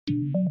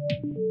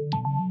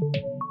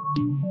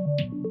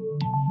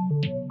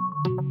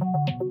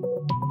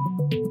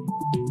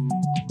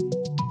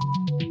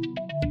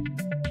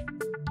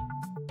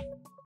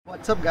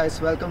What's up guys,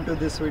 welcome to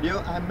this video.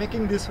 I'm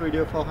making this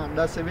video for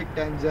Honda Civic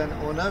 10 Gen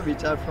owner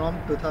which are from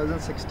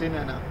 2016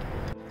 and up.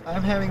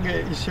 I'm having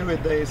an issue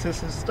with the AC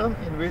system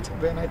in which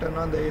when I turn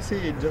on the AC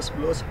it just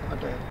blows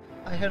hot air.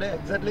 I had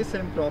exactly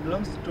same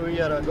problems 2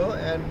 years ago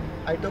and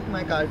I took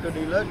my car to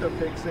dealer to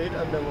fix it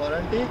under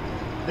warranty.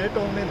 They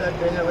told me that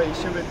they have an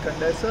issue with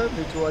condenser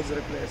which was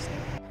replaced.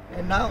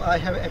 And now I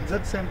have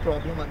exact same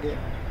problem again.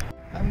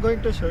 I'm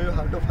going to show you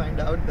how to find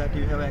out that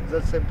you have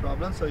exact same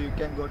problem so you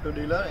can go to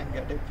dealer and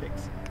get it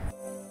fixed.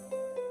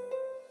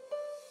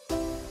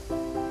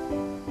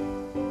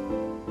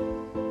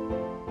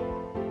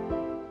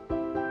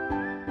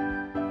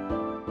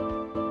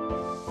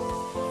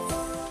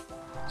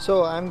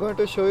 So I'm going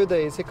to show you the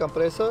AC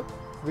compressor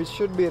which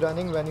should be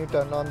running when you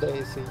turn on the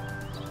AC.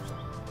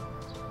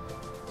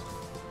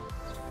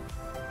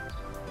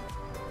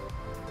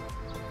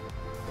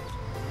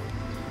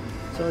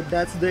 So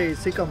that's the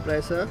AC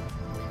compressor.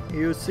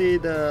 You see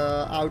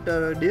the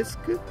outer disc,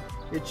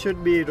 it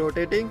should be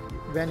rotating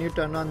when you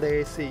turn on the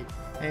AC,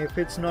 and if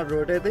it's not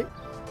rotating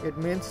it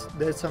means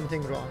there's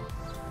something wrong.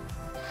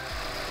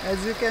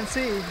 As you can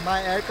see,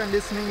 my air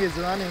conditioning is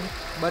running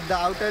but the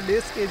outer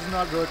disc is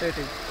not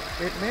rotating.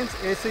 It means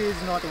AC is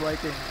not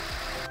working.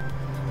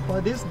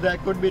 For this there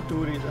could be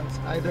two reasons,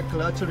 either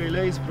clutch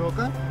relay is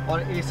broken or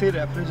AC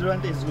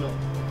refrigerant is low.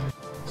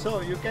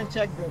 So you can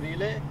check the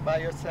relay by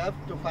yourself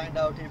to find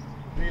out if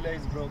relay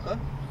is broken.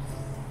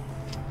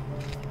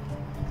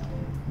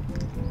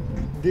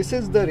 This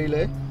is the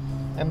relay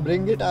and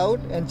bring it out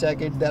and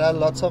check it. There are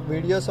lots of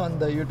videos on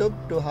the YouTube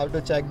to how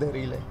to check the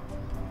relay.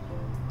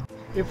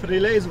 If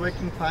relay is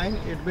working fine,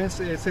 it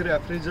means AC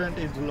refrigerant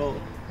is low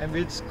and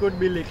which could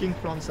be leaking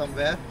from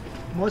somewhere.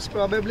 Most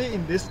probably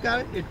in this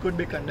car it could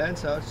be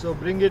condenser, so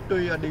bring it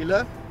to your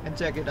dealer and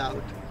check it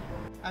out.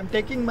 I'm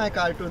taking my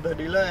car to the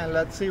dealer and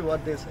let's see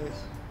what this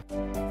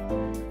is.